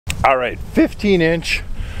All right, 15-inch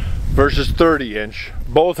versus 30-inch.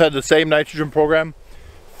 Both had the same nitrogen program.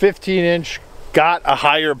 15-inch got a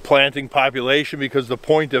higher planting population because the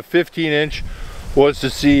point of 15-inch was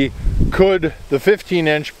to see, could the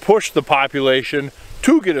 15-inch push the population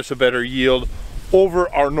to get us a better yield over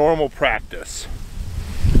our normal practice.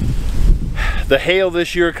 The hail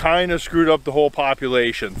this year kind of screwed up the whole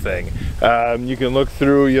population thing. You can look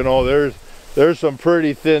through, you know, there's some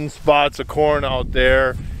pretty thin spots of corn out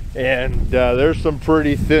there, and there's some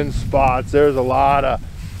pretty thin spots. There's a lot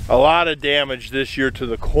of damage this year to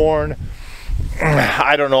the corn.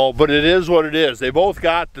 I don't know, but it is what it is. They both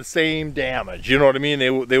got the same damage, you know what I mean?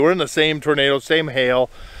 They were in the same tornado, same hail.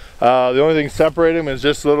 The only thing separating them is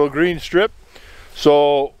this little green strip.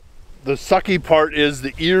 So the sucky part is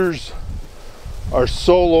the ears are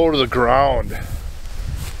so low to the ground.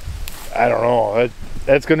 I don't know,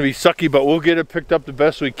 that's going to be sucky, but we'll get it picked up the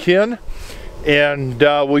best we can. And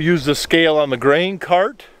we'll use the scale on the grain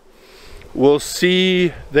cart. We'll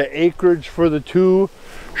see the acreage for the two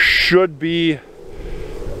should be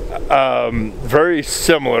very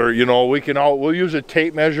similar. You know, we'll use a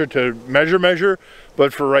tape measure to measure,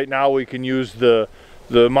 but for right now we can use the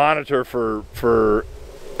monitor for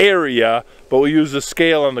area, but we'll use the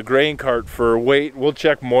scale on the grain cart for weight. We'll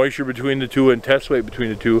check moisture between the two and test weight between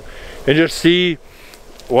the two and just see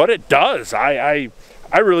what it does. I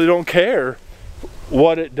really don't care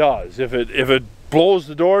what it does. If it blows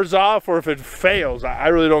the doors off or if it fails, I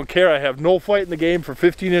really don't care. I have no fight in the game for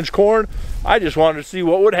 15-inch corn. I just wanted to see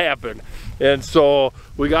what would happen. And so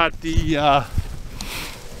we got the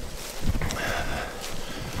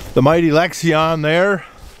Mighty Lexion there.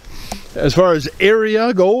 As far as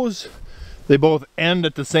area goes, they both end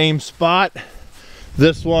at the same spot.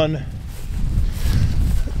 This one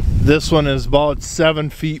is about 7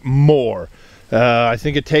 feet more. I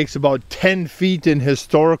think it takes about 10 feet in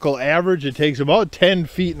historical average. It takes about 10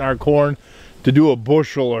 feet in our corn to do a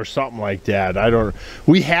bushel or something like that.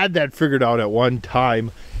 We had that figured out at one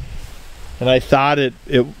time, and I thought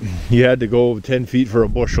you had to go 10 feet for a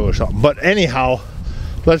bushel or something. But anyhow,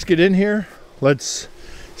 let's get in here. Let's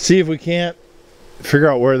see if we can't figure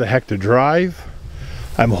out where the heck to drive.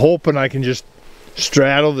 I'm hoping I can just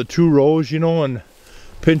straddle the two rows, you know, and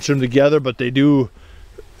pinch them together, but they do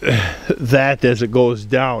that as it goes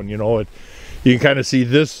down, you know. You can kind of see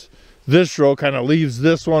this row kind of leaves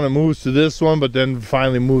this one and moves to this one, but then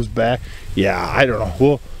finally moves back. Yeah, I don't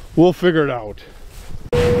know. We'll figure it out.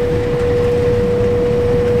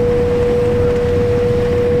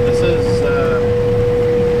 This is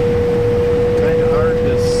kind of hard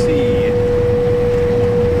to see.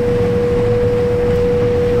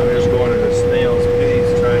 I'm just going at a snail's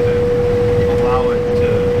pace, trying to allow it to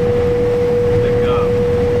pick up.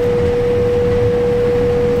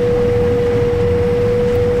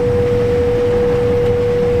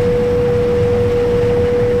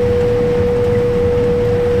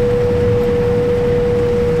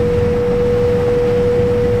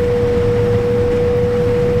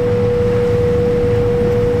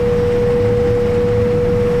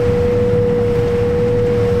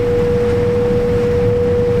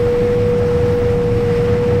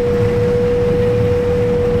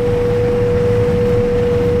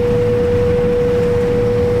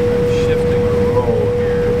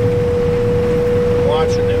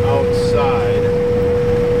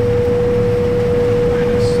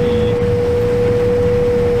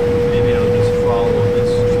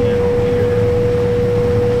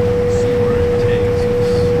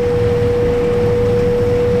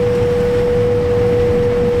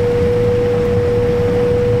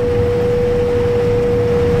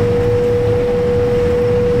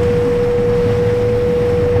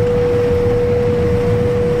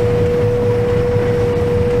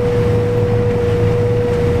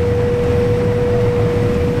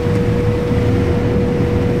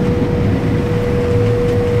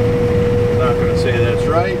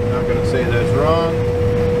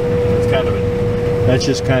 That's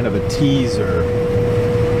just kind of a teaser.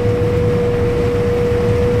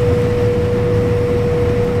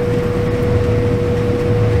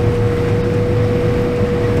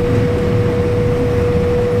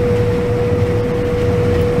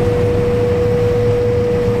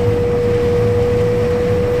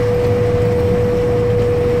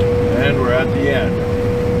 And we're at the end.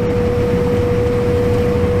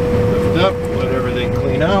 Lift up, let everything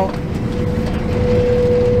clean out.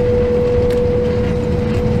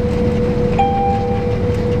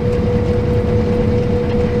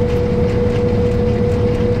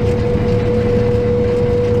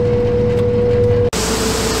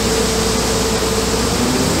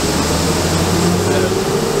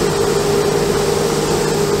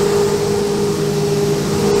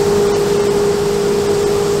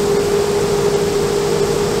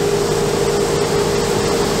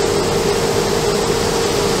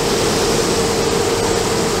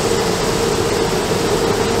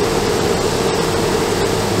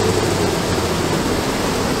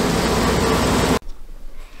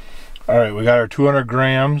 we got our 200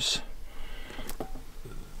 grams.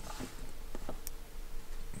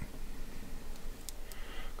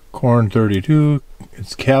 Corn 32,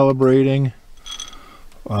 it's calibrating.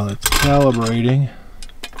 While it's calibrating,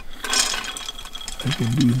 I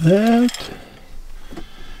can do that.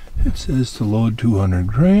 It says to load 200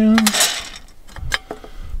 grams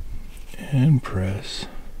and press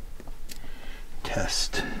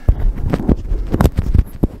test.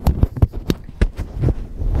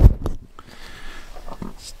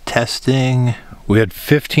 It's testing. We had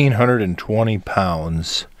 1,520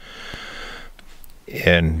 pounds.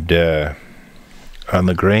 And on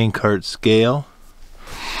the grain cart scale,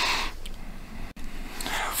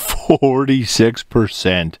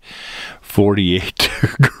 46%, 48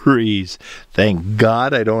 degrees. Thank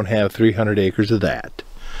God I don't have 300 acres of that.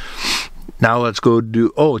 Now let's go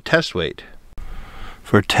do, oh, test weight.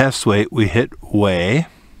 For test weight, we hit weigh.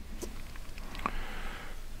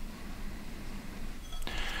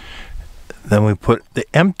 Then we put the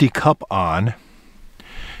empty cup on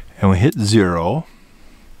and we hit 0.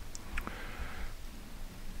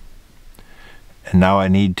 And now I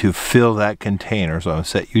need to fill that container, so I'm going to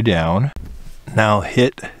set you down. Now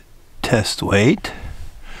hit test weight,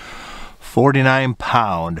 49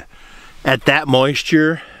 pound. At that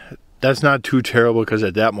moisture, that's not too terrible, because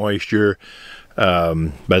at that moisture,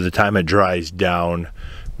 by the time it dries down,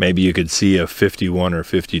 maybe you could see a 51 or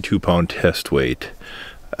 52 pound test weight.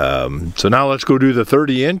 So now let's go do the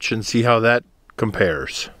 30-inch and see how that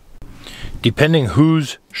compares. Depending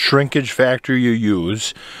whose shrinkage factor you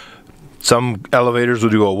use, some elevators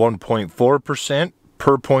will do a 1.4%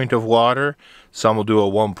 per point of water. Some will do a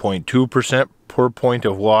 1.2% per point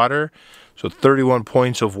of water. So 31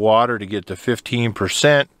 points of water to get to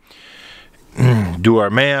 15%. Do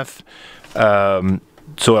our math. So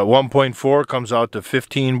at 1.4 comes out to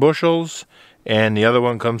 15 bushels. And the other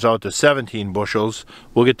one comes out to 17 bushels.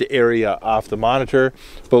 We'll get the area off the monitor,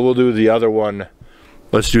 but we'll do the other one.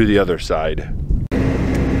 Let's do the other side.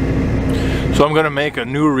 So I'm going to make a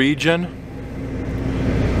new region,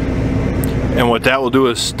 and what that will do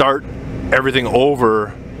is start everything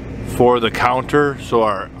over for the counter. So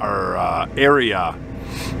our area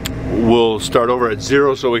will start over at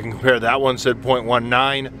 0, so we can compare. That one said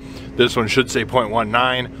 0.19, this one should say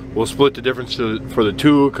 0.19. We'll split the difference for the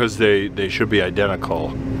two because they should be identical.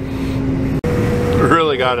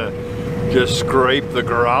 Really gotta just scrape the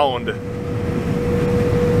ground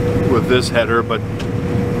with this header, but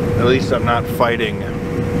at least I'm not fighting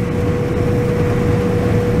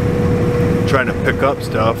trying to pick up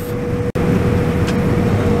stuff.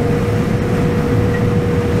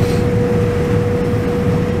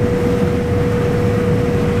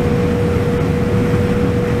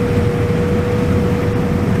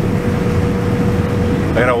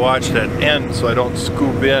 I gotta watch that end so I don't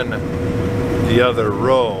scoop in the other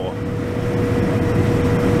row.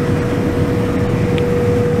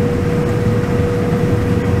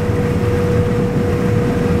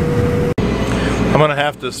 I'm gonna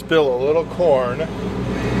have to spill a little corn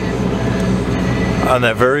on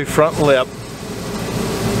that very front lip.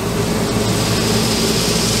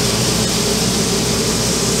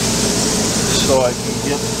 So I can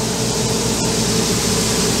get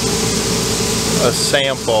a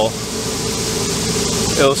sample.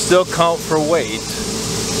 It'll still count for weight.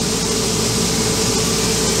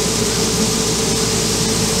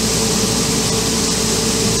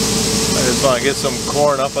 I just want to get some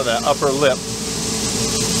corn up on that upper lip.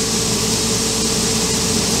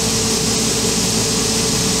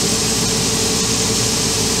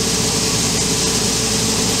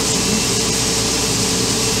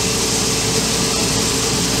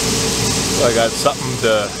 So I got something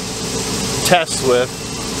to test with,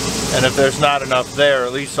 and if there's not enough there,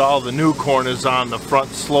 at least all the new corn is on the front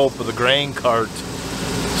slope of the grain cart,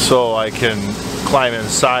 so I can climb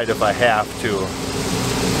inside if I have to.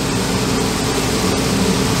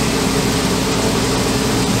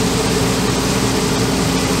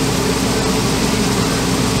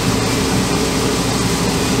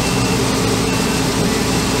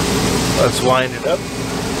 Let's wind it up.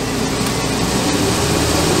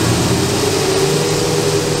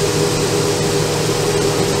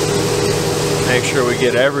 Make sure we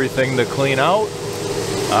get everything to clean out.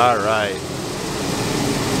 All right.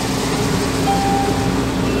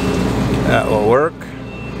 That will work.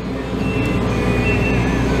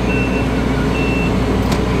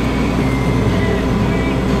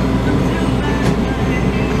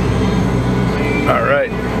 All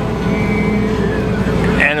right.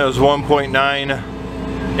 And it was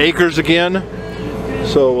 1.9 acres again.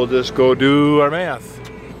 So we'll just go do our math.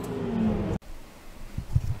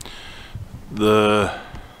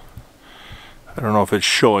 I don't know if it's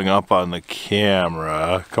showing up on the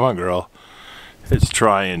camera. Come on, girl. It's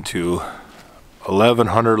trying to.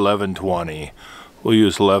 1100, 1120. We'll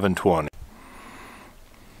use 1120.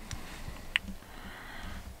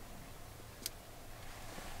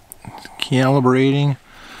 Calibrating.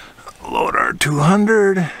 Load our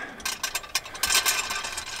 200.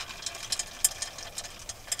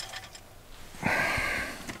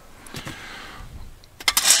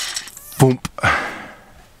 Boom.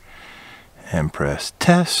 And press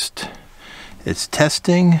test. It's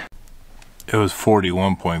testing. It was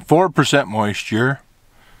 41.4% moisture.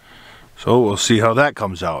 So we'll see how that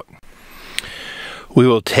comes out. We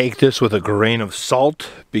will take this with a grain of salt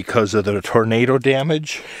because of the tornado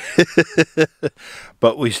damage.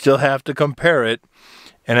 But we still have to compare it.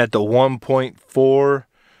 And at the 1.4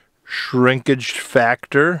 shrinkage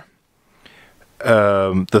factor,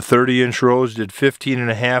 the 30-inch rows did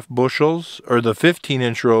 15.5 bushels, or the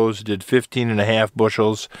 15-inch rows did 15.5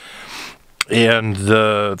 bushels, and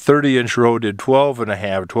the 30-inch row did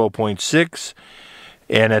 12.5, 12.6,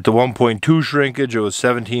 and at the 1.2 shrinkage, it was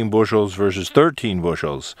 17 bushels versus 13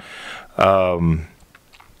 bushels.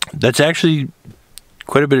 That's actually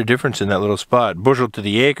quite a bit of difference in that little spot. Bushel to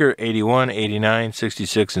the acre, 81, 89,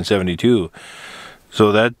 66, and 72.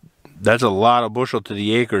 So that's a lot of bushel to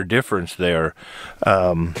the acre difference there.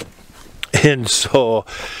 And so,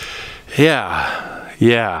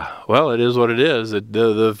 yeah, well, it is what it is. The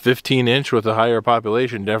 15-inch with a higher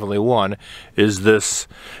population definitely won. Is this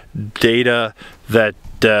data that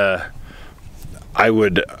I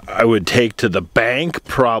would take to the bank?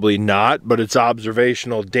 Probably not, but it's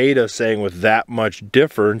observational data saying with that much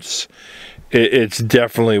difference, it's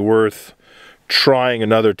definitely worth trying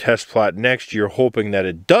another test plot next year, hoping that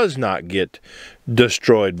it does not get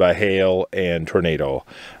destroyed by hail and tornado.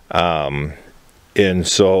 And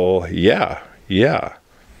so, yeah.